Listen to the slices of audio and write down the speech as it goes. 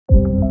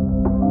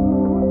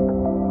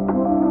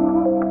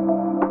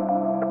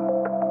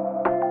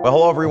Well,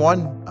 hello,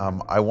 everyone.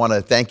 I want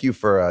to thank you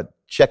for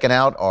checking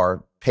out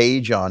our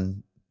page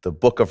on the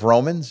book of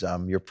Romans.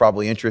 You're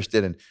probably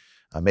interested in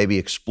maybe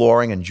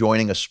exploring and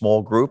joining a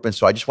small group. And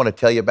so I just want to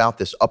tell you about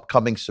this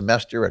upcoming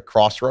semester at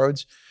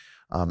Crossroads.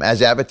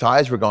 As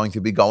advertised, we're going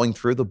to be going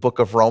through the book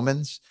of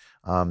Romans,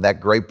 that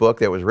great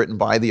book that was written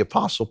by the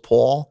Apostle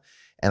Paul.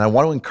 And I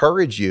want to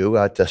encourage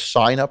you to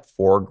sign up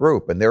for a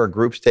group. And there are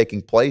groups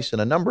taking place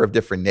in a number of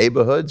different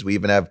neighborhoods. We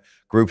even have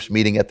groups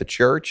meeting at the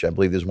church. I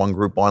believe there's one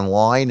group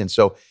online. And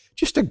so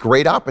just a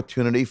great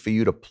opportunity for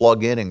you to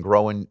plug in and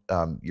grow in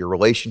your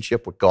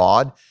relationship with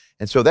God.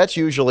 And so that's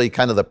usually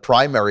kind of the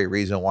primary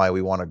reason why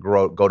we want to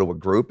go to a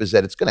group, is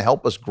that it's going to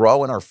help us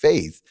grow in our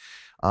faith.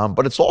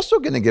 But it's also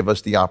going to give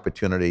us the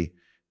opportunity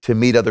to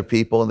meet other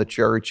people in the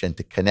church and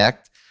to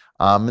connect.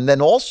 And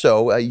then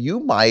also,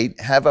 you might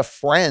have a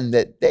friend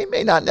that they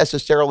may not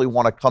necessarily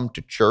want to come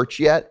to church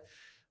yet,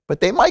 but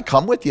they might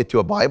come with you to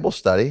a Bible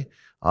study.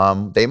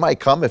 They might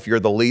come, if you're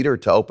the leader,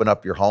 to open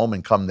up your home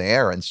and come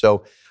there. And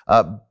so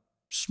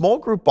small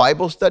group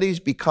Bible studies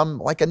become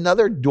like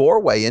another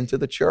doorway into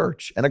the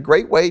church and a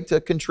great way to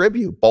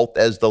contribute, both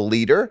as the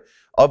leader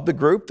of the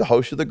group, the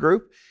host of the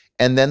group,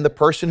 and then the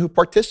person who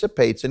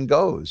participates and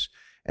goes.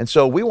 And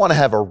so we want to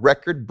have a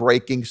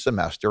record-breaking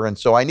semester. And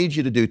so I need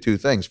you to do two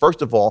things.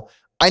 First of all,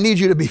 I need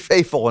you to be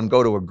faithful and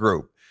go to a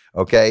group,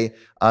 okay?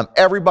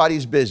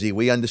 Everybody's busy.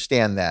 We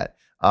understand that.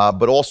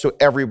 But also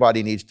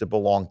everybody needs to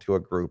belong to a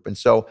group. And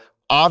so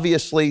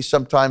obviously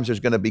sometimes there's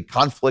going to be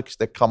conflicts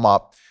that come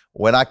up.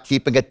 We're not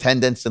keeping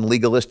attendance and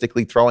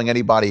legalistically throwing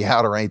anybody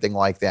out or anything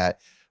like that.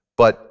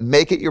 But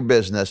make it your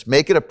business.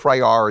 Make it a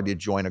priority to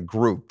join a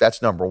group.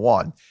 That's number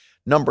one.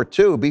 Number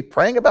two, be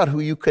praying about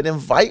who you could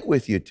invite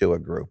with you to a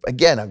group.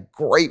 Again, a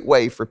great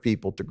way for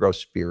people to grow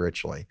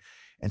spiritually.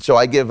 And so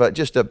I give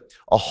just a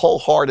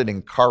wholehearted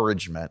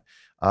encouragement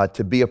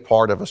to be a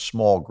part of a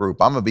small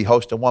group. I'm going to be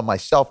hosting one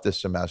myself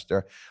this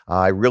semester.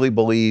 I really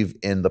believe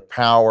in the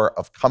power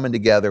of coming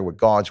together with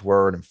God's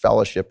word and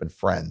fellowship and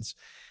friends.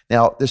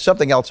 Now, there's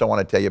something else I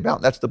want to tell you about,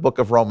 and that's the book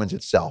of Romans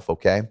itself,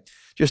 okay?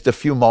 Just a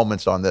few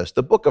moments on this.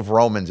 The book of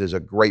Romans is a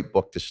great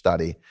book to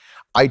study.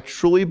 I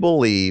truly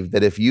believe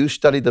that if you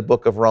study the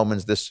book of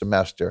Romans this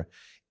semester,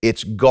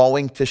 it's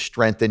going to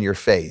strengthen your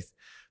faith.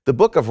 The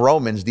book of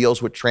Romans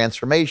deals with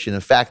transformation. In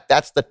fact,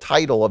 that's the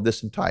title of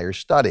this entire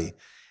study.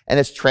 And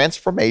it's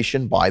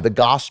transformation by the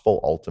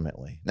gospel,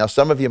 ultimately. Now,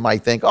 some of you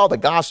might think, oh, the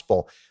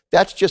gospel,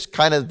 that's just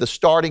kind of the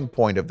starting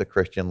point of the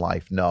Christian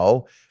life.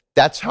 No,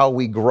 that's how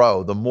we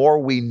grow. The more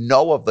we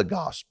know of the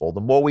gospel, the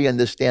more we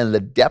understand the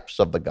depths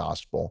of the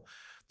gospel,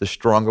 the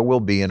stronger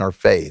we'll be in our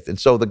faith. And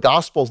so the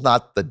gospel's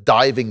not the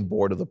diving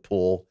board of the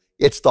pool,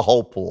 it's the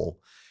whole pool.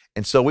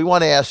 And so we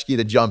want to ask you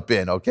to jump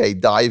in, okay?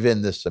 Dive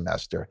in this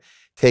semester.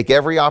 Take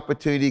every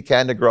opportunity you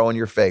can to grow in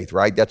your faith,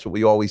 right? That's what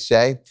we always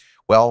say.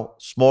 Well,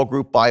 small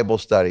group Bible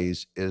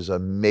studies is a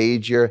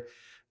major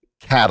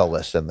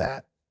catalyst in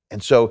that.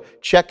 And so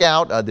check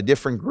out the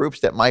different groups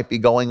that might be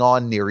going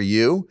on near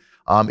you.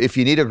 If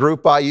you need a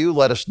group by you,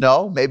 let us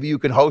know. Maybe you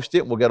can host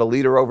it. We'll get a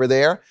leader over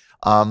there.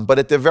 But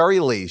at the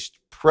very least,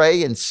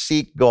 pray and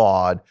seek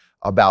God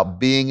about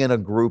being in a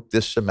group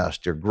this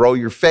semester. Grow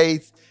your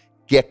faith,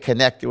 get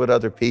connected with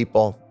other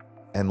people,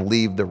 and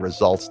leave the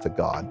results to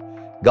God.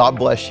 God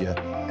bless you,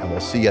 and we'll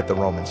see you at the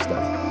Roman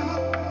study.